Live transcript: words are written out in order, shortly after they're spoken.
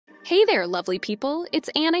Hey there, lovely people. It's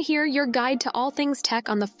Anna here, your guide to all things tech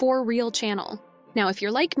on the For Real channel. Now, if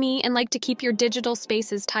you're like me and like to keep your digital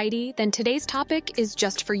spaces tidy, then today's topic is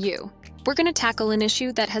just for you. We're going to tackle an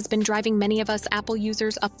issue that has been driving many of us Apple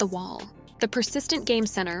users up the wall: the persistent Game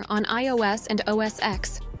Center on iOS and OS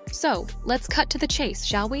X. So, let's cut to the chase,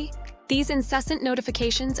 shall we? These incessant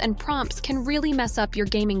notifications and prompts can really mess up your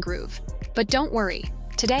gaming groove. But don't worry.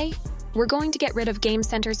 Today, we're going to get rid of Game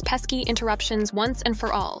Center's pesky interruptions once and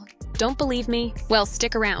for all. Don't believe me? Well,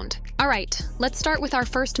 stick around. Alright, let's start with our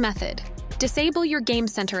first method. Disable your Game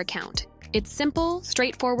Center account. It's simple,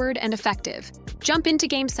 straightforward, and effective. Jump into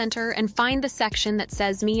Game Center and find the section that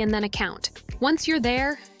says Me and then Account. Once you're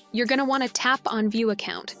there, you're going to want to tap on View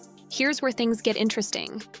Account. Here's where things get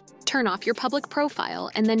interesting. Turn off your public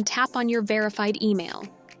profile and then tap on your verified email.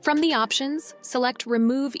 From the options, select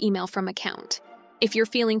Remove Email from Account. If you're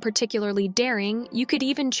feeling particularly daring, you could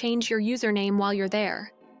even change your username while you're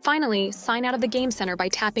there. Finally, sign out of the Game Center by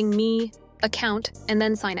tapping Me, Account, and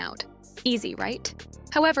then sign out. Easy, right?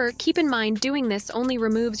 However, keep in mind doing this only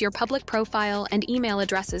removes your public profile and email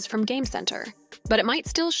addresses from Game Center, but it might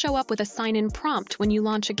still show up with a sign-in prompt when you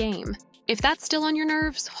launch a game. If that's still on your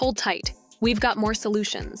nerves, hold tight. We've got more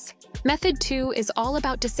solutions. Method 2 is all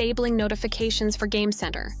about disabling notifications for Game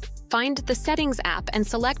Center. Find the Settings app and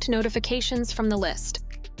select Notifications from the list.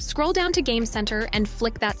 Scroll down to Game Center and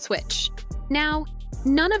flick that switch. Now,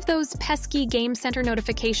 none of those pesky Game Center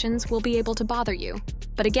notifications will be able to bother you.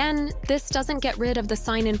 But again, this doesn't get rid of the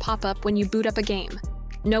sign-in pop-up when you boot up a game.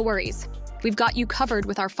 No worries. We've got you covered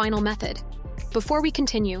with our final method. Before we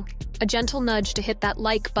continue, a gentle nudge to hit that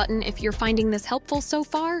like button if you're finding this helpful so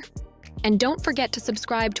far. And don't forget to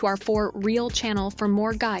subscribe to our For Real channel for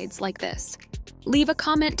more guides like this. Leave a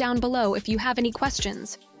comment down below if you have any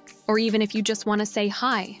questions, or even if you just want to say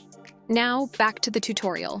hi. Now, back to the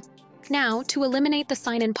tutorial. Now, to eliminate the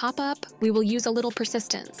sign-in pop-up, we will use a little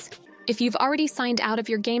persistence. If you've already signed out of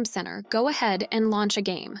your Game Center, go ahead and launch a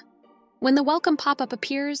game. When the welcome pop-up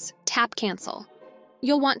appears, tap Cancel.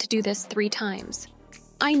 You'll want to do this 3 times.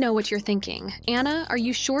 I know what you're thinking. Anna, are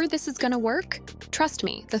you sure this is gonna work? Trust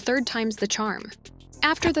me, the 3rd time's the charm.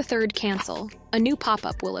 After the 3rd cancel, a new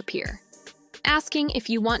pop-up will appear, asking if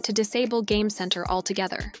you want to disable Game Center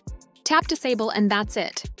altogether. Tap Disable and that's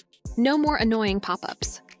it. No more annoying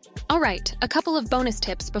pop-ups. Alright, a couple of bonus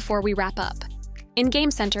tips before we wrap up. In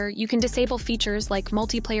Game Center, you can disable features like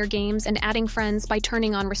multiplayer games and adding friends by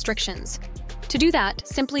turning on restrictions. To do that,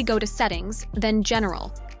 simply go to Settings, then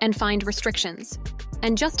General, and find Restrictions.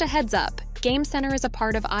 And just a heads up, Game Center is a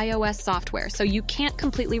part of iOS software, so you can't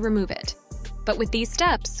completely remove it. But with these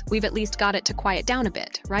steps, we've at least got it to quiet down a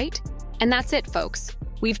bit, right? And that's it, folks.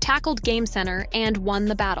 We've tackled Game Center and won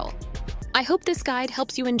the battle. I hope this guide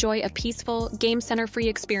helps you enjoy a peaceful, Game Center-free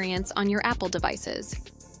experience on your Apple devices.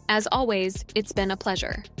 As always, it's been a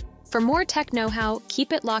pleasure. For more tech know-how,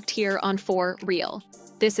 keep it locked here on For Real.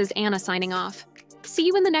 This is Anna signing off. See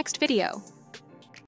you in the next video.